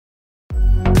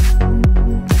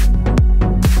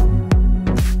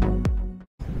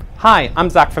Hi, I'm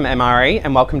Zach from MRE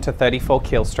and welcome to 34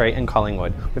 Keele Street in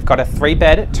Collingwood. We've got a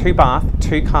 3-bed, 2-bath,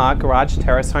 2-car garage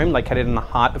terrace home located in the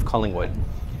heart of Collingwood.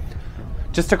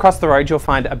 Just across the road you'll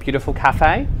find a beautiful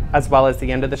cafe, as well as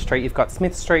the end of the street you've got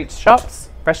Smith Street shops,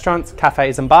 restaurants,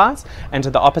 cafes and bars, and to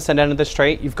the opposite end of the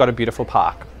street you've got a beautiful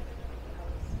park.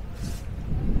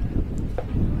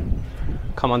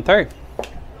 Come on through.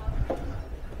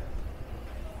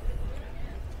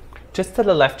 Just to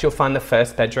the left you'll find the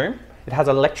first bedroom. It has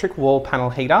an electric wall panel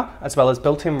heater, as well as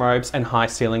built-in robes and high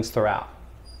ceilings throughout.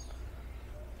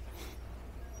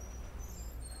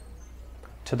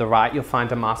 To the right, you'll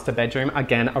find a master bedroom,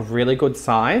 again, a really good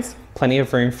size, plenty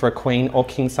of room for a queen or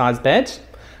king-size bed,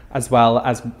 as well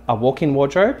as a walk-in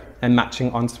wardrobe and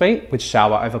matching ensuite with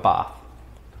shower over bath.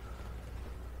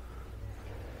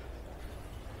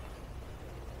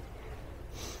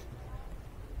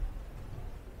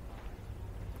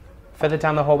 Further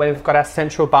down the hallway, we've got our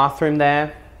central bathroom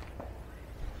there,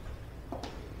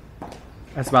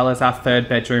 as well as our third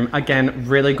bedroom. Again,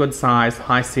 really good size,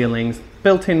 high ceilings,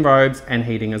 built-in robes and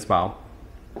heating as well.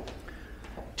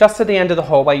 Just at the end of the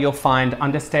hallway, you'll find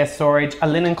understair storage, a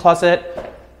linen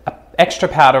closet, an extra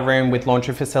powder room with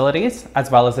laundry facilities, as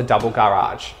well as a double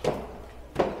garage.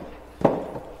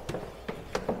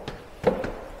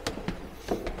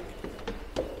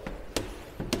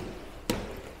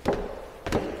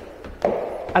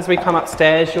 As we come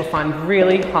upstairs, you'll find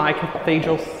really high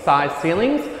cathedral-sized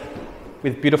ceilings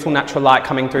with beautiful natural light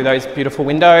coming through those beautiful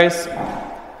windows,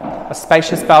 a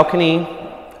spacious balcony,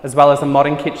 as well as a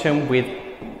modern kitchen with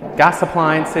gas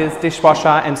appliances, dishwasher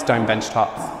and stone bench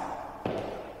tops.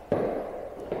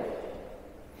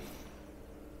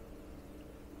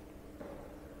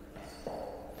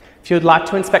 If you would like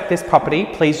to inspect this property,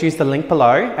 please use the link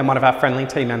below and one of our friendly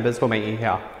team members will meet you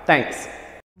here. Thanks.